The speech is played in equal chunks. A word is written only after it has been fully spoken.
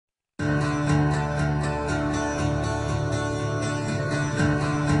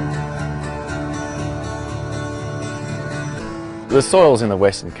The soils in the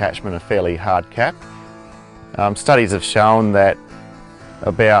Western Catchment are fairly hard capped. Studies have shown that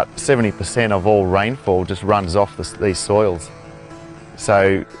about 70% of all rainfall just runs off these soils.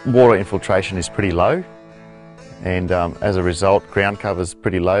 So water infiltration is pretty low, and as a result ground cover is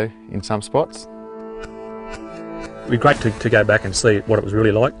pretty low in some spots. It'd be great to go back and see what it was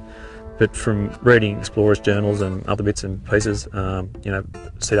really like, but from reading explorers' journals and other bits and pieces, you know,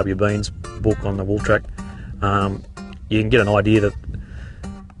 C.W. Bean's book on the wool track, you can get an idea that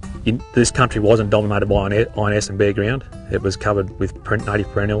this country wasn't dominated by INS and bare ground. It was covered with native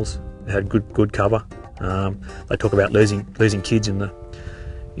perennials. It had good cover. They talk about losing kids in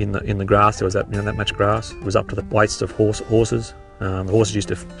the grass. There was that much grass. It was up to the waists of horses. The horses used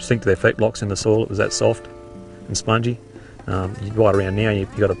to sink to their feet blocks in the soil. It was that soft and spongy. You ride around now,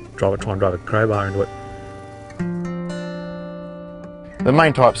 you've got to try and drive a crowbar into it. The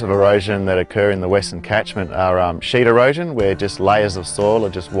main types of erosion that occur in the Western Catchment are sheet erosion, where just layers of soil are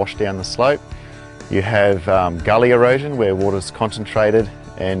just washed down the slope. You have gully erosion, where water's concentrated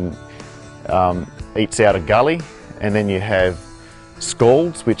and eats out a gully. And then you have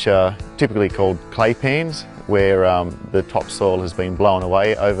scalds, which are typically called clay pans, where the topsoil has been blown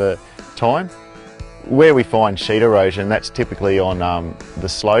away over time. Where we find sheet erosion, that's typically on the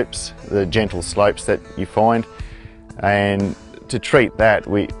slopes, the gentle slopes that you find. And to treat that,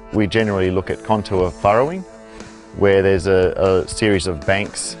 we generally look at contour furrowing, where there's a series of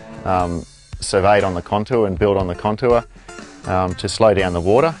banks surveyed on the contour and built on the contour to slow down the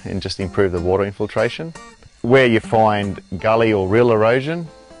water and just improve the water infiltration. Where you find gully or rill erosion,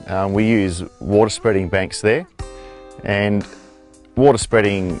 we use water spreading banks there, and water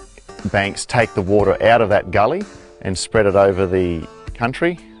spreading banks take the water out of that gully and spread it over the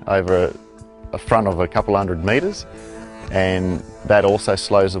country over a front of a couple hundred metres, and that also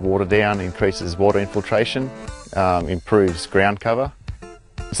slows the water down, increases water infiltration, improves ground cover.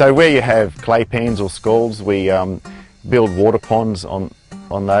 So where you have clay pans or scalds, we build water ponds on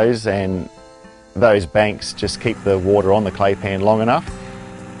those, and those banks just keep the water on the clay pan long enough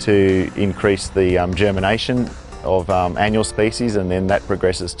to increase the germination of annual species, and then that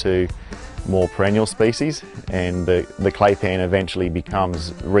progresses to more perennial species, and the clay pan eventually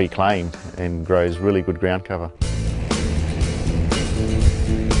becomes reclaimed and grows really good ground cover.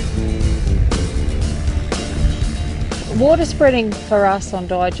 Water spreading for us on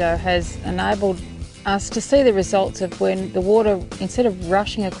Dijo has enabled us to see the results of when the water, instead of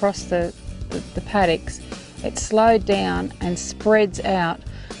rushing across the paddocks, it's slowed down and spreads out,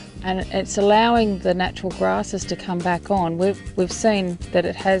 and it's allowing the natural grasses to come back on. We've seen that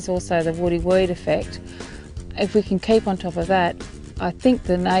it has also the woody weed effect. If we can keep on top of that, I think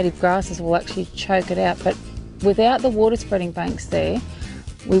the native grasses will actually choke it out, but without the water spreading banks there,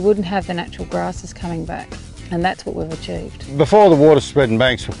 we wouldn't have the natural grasses coming back, and that's what we've achieved. Before the water spreading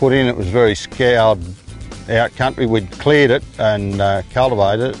banks were put in, it was very scoured out country. We'd cleared it and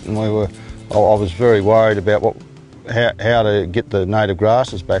cultivated it, and I was very worried about how to get the native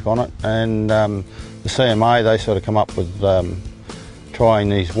grasses back on it, and the CMA, they sort of come up with trying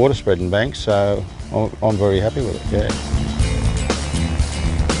these water spreading banks, so I'm very happy with it, yeah.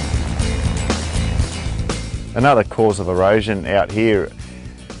 Another cause of erosion out here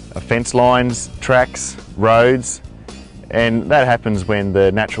are fence lines, tracks, roads, and that happens when the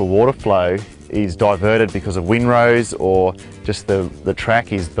natural water flow is diverted because of windrows, or just the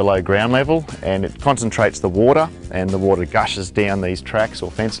track is below ground level, and it concentrates the water, and the water gushes down these tracks or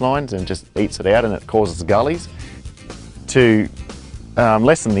fence lines and just eats it out, and it causes gullies. To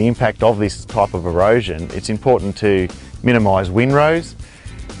lessen the impact of this type of erosion, it's important to minimise windrows,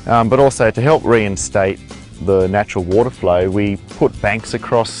 but also to help reinstate the natural water flow, we put banks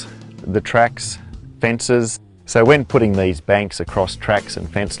across the tracks, fences. So when putting these banks across tracks and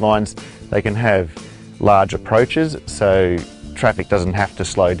fence lines, they can have large approaches, so traffic doesn't have to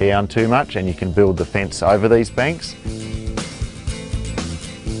slow down too much, and you can build the fence over these banks.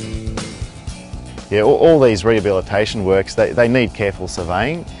 Yeah, all these rehabilitation works, they need careful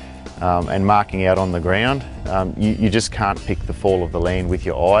surveying and marking out on the ground. You just can't pick the fall of the land with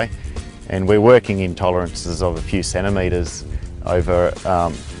your eye, and we're working in tolerances of a few centimetres over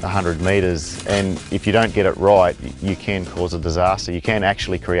 100 metres, and if you don't get it right, you can cause a disaster. You can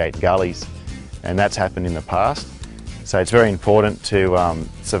actually create gullies, and that's happened in the past. So it's very important to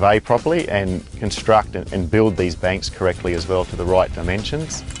survey properly and construct and build these banks correctly as well, to the right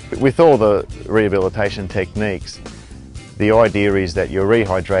dimensions. With all the rehabilitation techniques, the idea is that you're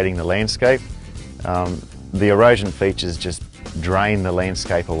rehydrating the landscape. The erosion features just drain the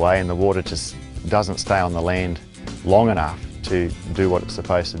landscape away, and the water just doesn't stay on the land long enough to do what it's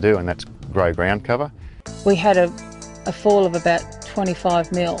supposed to do, and that's grow ground cover. We had a a fall of about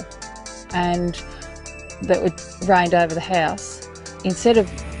 25 mil and that would rained over the house, instead of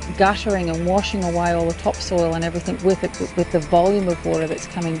guttering and washing away all the topsoil and everything with it, with the volume of water that's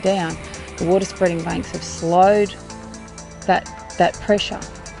coming down, the water spreading banks have slowed that pressure,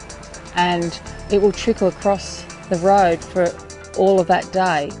 and it will trickle across the road for all of that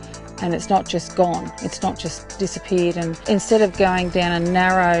day, and it's not just gone, it's not just disappeared, and instead of going down a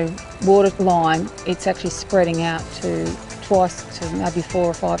narrow water line, it's actually spreading out to twice to maybe 4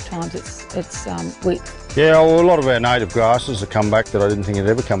 or 5 times its width. Yeah, well, a lot of our native grasses have come back that I didn't think had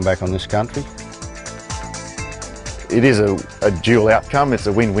ever come back on this country. It is a dual outcome. It's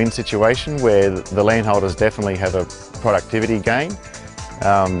a win-win situation where the landholders definitely have a productivity gain,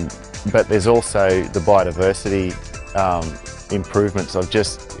 but there's also the biodiversity improvements of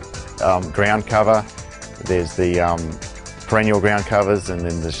just ground cover. There's the perennial ground covers, and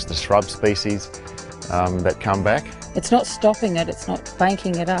then there's the shrub species that come back. It's not stopping it, it's not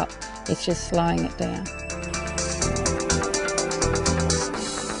banking it up, it's just slowing it down.